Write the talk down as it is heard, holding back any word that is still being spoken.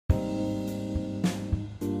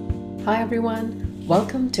Hi everyone,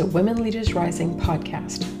 welcome to Women Leaders Rising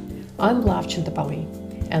podcast. I'm Lav Chintapalli,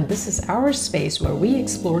 and this is our space where we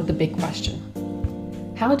explore the big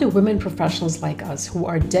question. How do women professionals like us who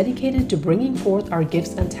are dedicated to bringing forth our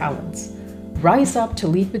gifts and talents rise up to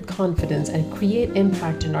lead with confidence and create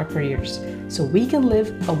impact in our careers so we can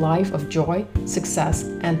live a life of joy, success,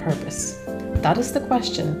 and purpose? That is the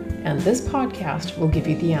question, and this podcast will give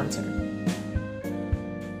you the answer.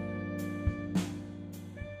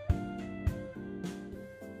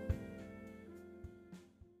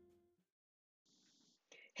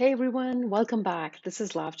 Hey everyone, welcome back. This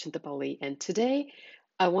is Lav Chintapalli, and today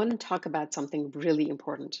I want to talk about something really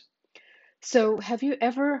important. So, have you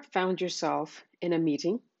ever found yourself in a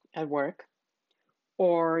meeting at work,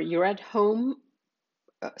 or you're at home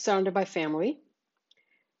surrounded by family,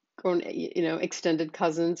 or extended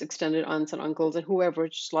cousins, extended aunts and uncles, and whoever,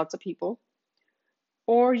 just lots of people,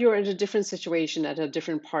 or you're in a different situation at a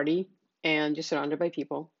different party and you're surrounded by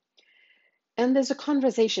people, and there's a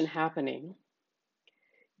conversation happening.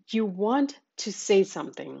 You want to say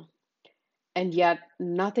something and yet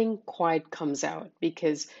nothing quite comes out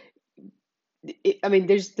because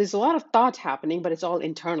there's a lot of thought happening, but it's all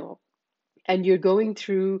internal, and you're going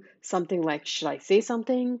through something like, should I say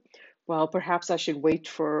something? Well, perhaps I should wait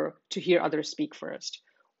for to hear others speak first.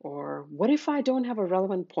 Or what if I don't have a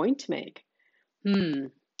relevant point to make? hmm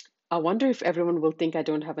I wonder if everyone will think I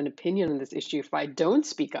don't have an opinion on this issue if I don't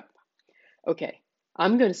speak up. Okay,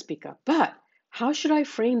 I'm going to speak up, but how should I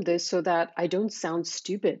frame this so that I don't sound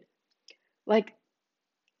stupid? Like,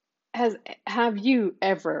 Has have you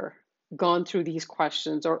ever gone through these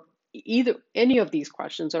questions, or either any of these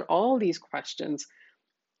questions or all these questions,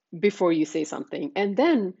 before you say something? And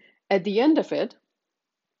then at the end of it,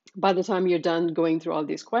 by the time you're done going through all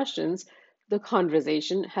these questions, the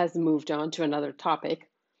conversation has moved on to another topic,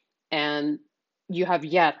 and you have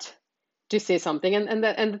yet to say something, and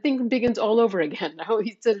the thing begins all over again. Now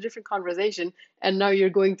it's a different conversation, and now you're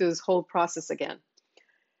going through this whole process again.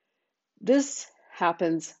 This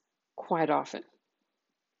happens quite often.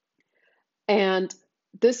 And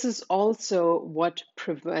this is also what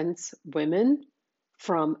prevents women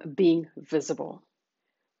from being visible,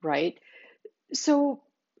 right? So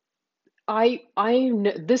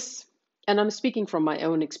this, and I'm speaking from my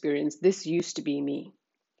own experience, this used to be me,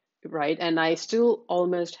 right? And I still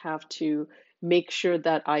almost have to make sure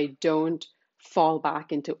that I don't fall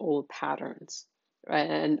back into old patterns, right?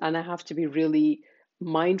 And I have to be really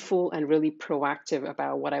mindful and really proactive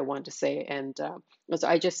about what I want to say. And so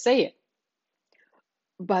I just say it.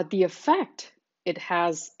 But the effect it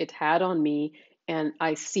had on me, and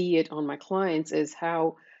I see it on my clients, is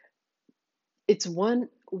how it's one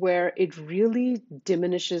where it really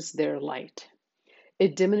diminishes their light.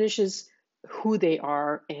 It diminishes who they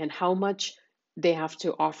are and how much they have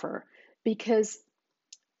to offer, because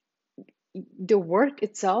the work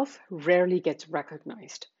itself rarely gets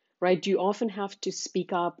recognized, right? You often have to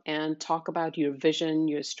speak up and talk about your vision,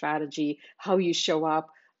 your strategy, how you show up.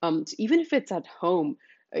 So even if it's at home,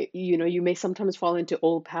 you may sometimes fall into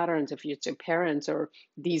old patterns if it's your parents or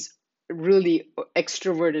these really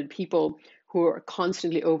extroverted people who are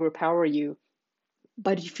constantly overpower you.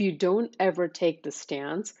 But if you don't ever take the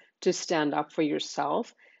stance to stand up for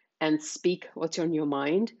yourself and speak what's on your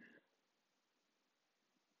mind,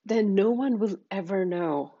 then no one will ever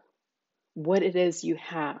know what it is you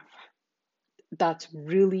have that's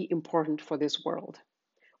really important for this world,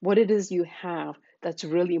 what it is you have that's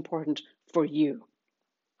really important for you,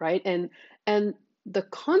 right? And the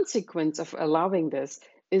consequence of allowing this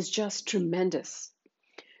is just tremendous,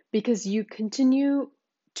 because you continue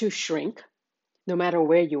to shrink no matter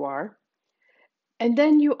where you are, and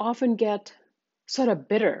then you often get sort of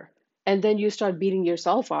bitter, and then you start beating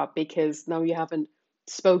yourself up because now you haven't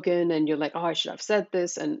spoken, and you're like, oh, I should have said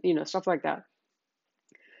this, and stuff like that.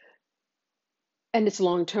 And it's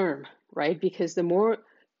long term, right? Because the more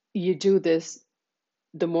you do this,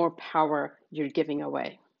 the more power you're giving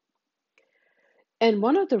away. And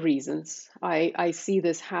one of the reasons I see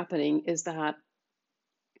this happening is that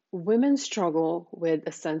women struggle with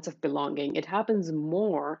a sense of belonging. It happens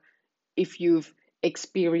more if you've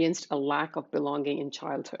experienced a lack of belonging in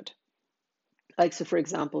childhood. Like, so for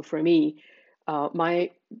example, for me,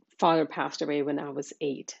 my father passed away when I was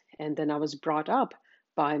 8, and then I was brought up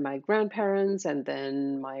by my grandparents, and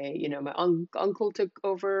then my uncle took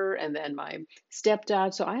over, and then my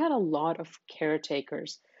stepdad. So I had a lot of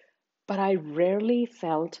caretakers, but I rarely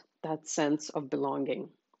felt that sense of belonging.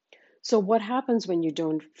 So what happens when you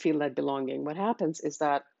don't feel that belonging? What happens is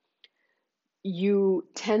that you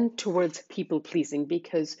tend towards people pleasing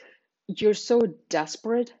because you're so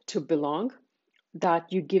desperate to belong,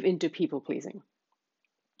 that you give into people pleasing.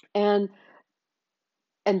 And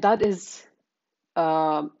that is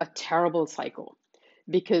a terrible cycle,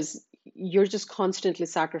 because you're just constantly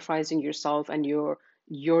sacrificing yourself and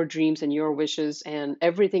your dreams and your wishes and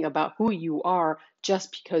everything about who you are,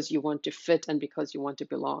 just because you want to fit and because you want to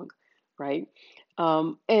belong, right?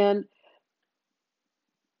 And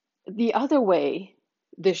the other way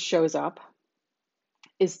this shows up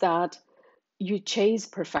is that you chase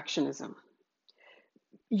perfectionism.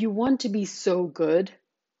 You want to be so good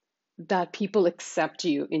that people accept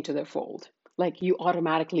you into their fold. Like you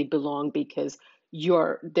automatically belong because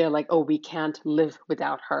they're like, oh, we can't live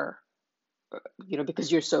without her,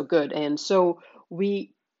 because you're so good. And so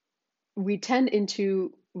we we tend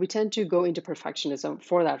to go into perfectionism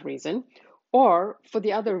for that reason. Or for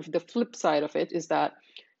the flip side of it is that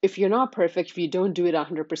if you're not perfect, if you don't do it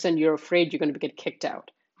 100%, you're afraid you're going to get kicked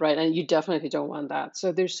out, right? And you definitely don't want that.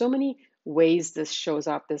 So there's so many ways this shows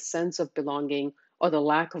up, this sense of belonging or the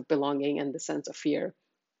lack of belonging and the sense of fear.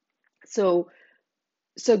 So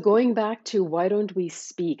going back to why don't we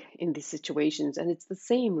speak in these situations, and it's the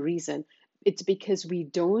same reason. It's because we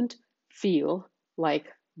don't feel like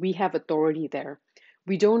we have authority there.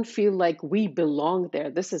 We don't feel like we belong there.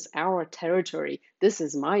 This is our territory. This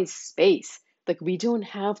is my space. Like we don't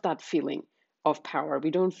have that feeling of power. We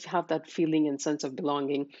don't have that feeling and sense of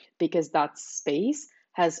belonging because that space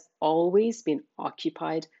has always been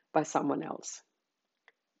occupied by someone else,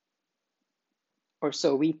 or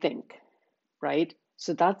so we think, right?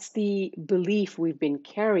 So that's the belief we've been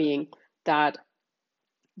carrying, that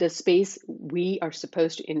the space we are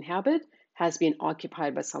supposed to inhabit has been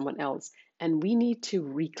occupied by someone else, and we need to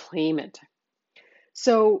reclaim it.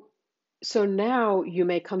 So now you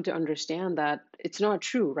may come to understand that it's not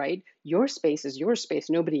true, right? Your space is your space.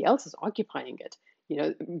 Nobody else is occupying it,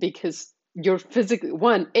 because you're physically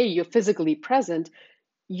you're physically present.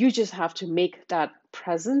 You just have to make that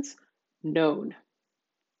presence known.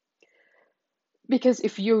 Because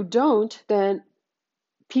if you don't, then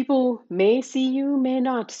people may see you, may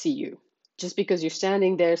not see you. Just because you're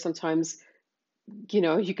standing there, sometimes,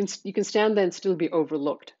 you can stand there and still be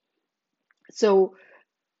overlooked. So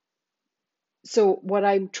what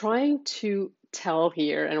I'm trying to tell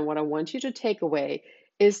here and what I want you to take away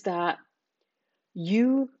is that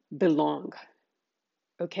you belong,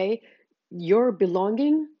 okay? Your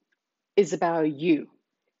belonging is about you.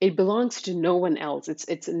 It belongs to no one else.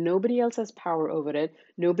 It's nobody else has power over it.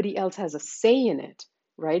 Nobody else has a say in it,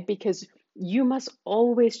 right? Because you must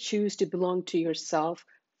always choose to belong to yourself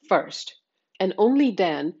first. And only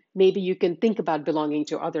then maybe you can think about belonging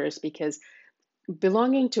to others, because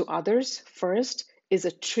belonging to others first is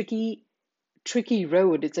a tricky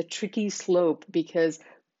road. It's a tricky slope, because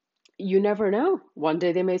you never know. One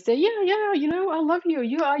day they may say, "Yeah, yeah, I love you.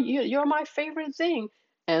 You're my favorite thing."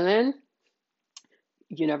 And then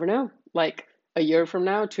you never know. Like a year from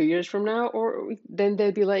now, 2 years from now, or then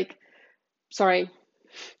they'd be like, sorry,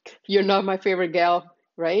 you're not my favorite gal,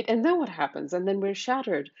 right? And then what happens? And then we're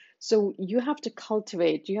shattered. So you have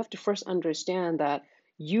to first understand that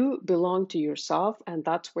you belong to yourself, and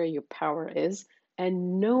that's where your power is.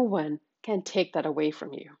 And no one can take that away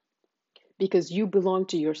from you, because you belong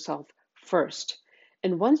to yourself first.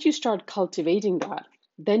 And once you start cultivating that,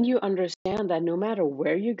 then you understand that no matter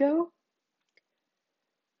where you go,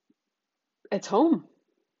 it's home,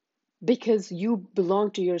 because you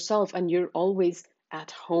belong to yourself and you're always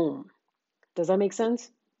at home. Does that make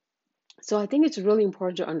sense? So I think it's really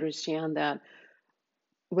important to understand that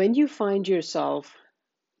when you find yourself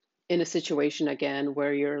in a situation again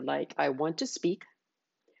where you're like, I want to speak,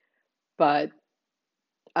 but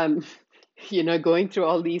I'm, going through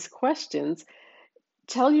all these questions,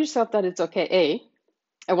 tell yourself that it's okay.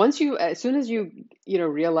 And as soon as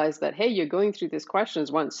realize that, hey, you're going through these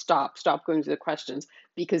questions, stop going through the questions,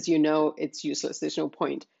 because it's useless. There's no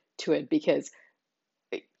point to it, because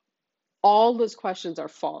all those questions are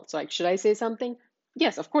false. Like, should I say something?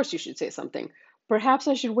 Yes, of course you should say something. Perhaps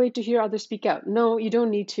I should wait to hear others speak out. No, you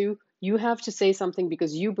don't need to. You have to say something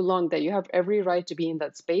because you belong there. You have every right to be in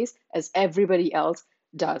that space as everybody else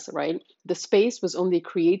does, right? The space was only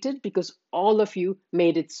created because all of you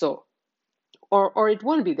made it so. Or it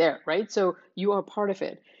won't be there, right? So you are part of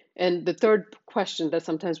it. And the third question that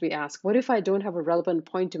sometimes we ask, what if I don't have a relevant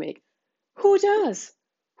point to make? Who does?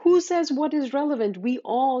 Who says what is relevant? We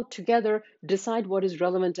all together decide what is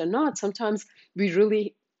relevant or not. Sometimes we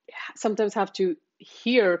really sometimes have to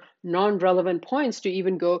hear non-relevant points to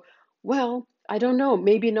even go, well, I don't know,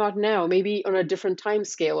 maybe not now, maybe on a different time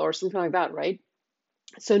scale or something like that, right?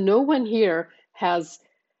 So no one here has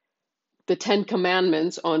the 10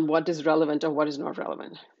 commandments on what is relevant or what is not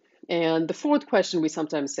relevant. And the fourth question we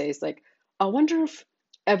sometimes say is like, I wonder if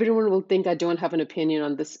everyone will think I don't have an opinion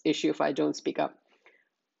on this issue if I don't speak up.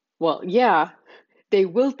 Well, yeah, they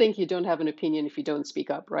will think you don't have an opinion if you don't speak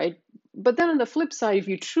up, right? But then on the flip side, if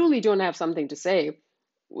you truly don't have something to say,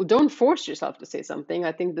 well, don't force yourself to say something.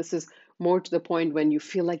 I think this is more to the point when you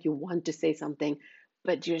feel like you want to say something,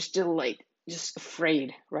 but you're still like just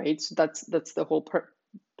afraid, right? So that's the whole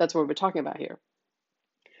that's what we're talking about here.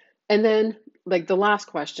 And then like the last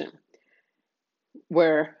question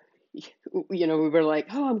where we were like,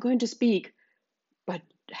 "Oh, I'm going to speak, but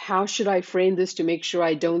how should I frame this to make sure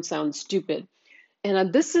I don't sound stupid?"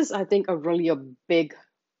 And this is, I think, a big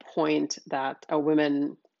point that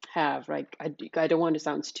women have, right? I don't want to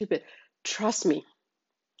sound stupid. Trust me,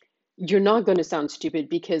 you're not going to sound stupid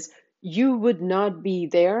because you would not be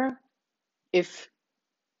there if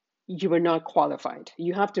you were not qualified.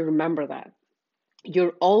 You have to remember that.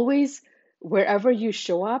 You're always, wherever you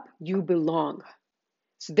show up, you belong.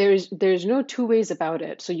 So there's no two ways about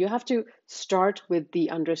it. So you have to start with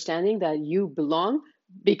the understanding that you belong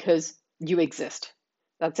because you exist.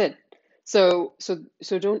 That's it. So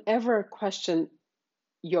don't ever question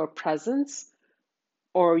your presence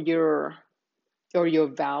or your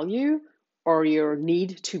value or your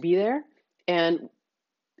need to be there. And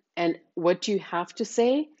what you have to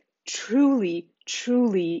say truly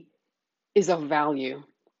is of value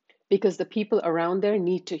because the people around there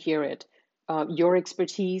need to hear it. Your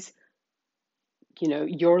expertise,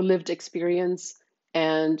 your lived experience,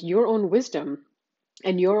 and your own wisdom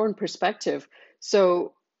and your own perspective.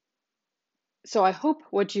 So I hope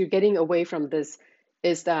what you're getting away from this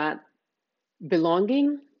is that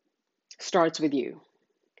belonging starts with you.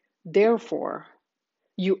 Therefore,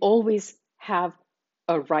 you always have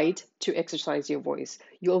a right to exercise your voice.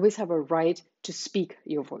 You always have a right to speak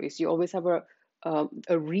your voice. You always have a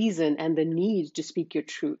reason and the need to speak your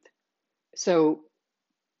truth. So,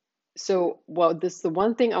 well, the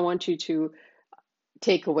one thing I want you to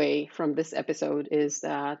take away from this episode is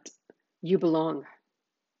that you belong.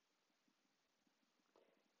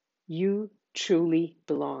 You truly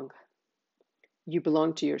belong. You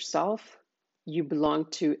belong to yourself. You belong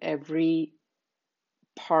to every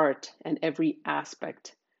part and every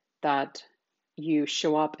aspect that you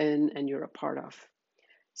show up in and you're a part of.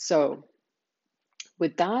 So,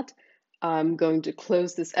 with that, I'm going to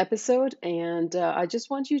close this episode, and I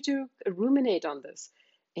just want you to ruminate on this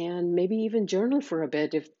and maybe even journal for a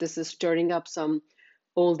bit if this is stirring up some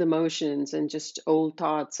old emotions and just old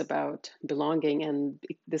thoughts about belonging. And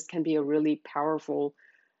this can be a really powerful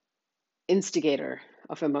instigator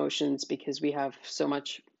of emotions because we have so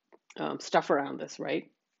much stuff around this,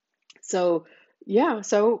 right? So, yeah,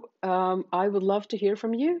 I would love to hear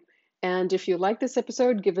from you. And if you like this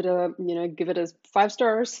episode, give it a 5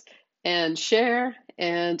 stars and share.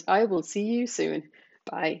 And I will see you soon.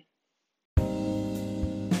 Bye.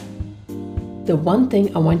 The one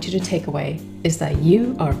thing I want you to take away is that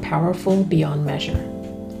you are powerful beyond measure.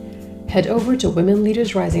 Head over to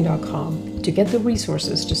womenleadersrising.com to get the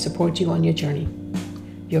resources to support you on your journey.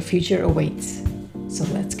 Your future awaits, so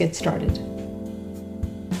let's get started.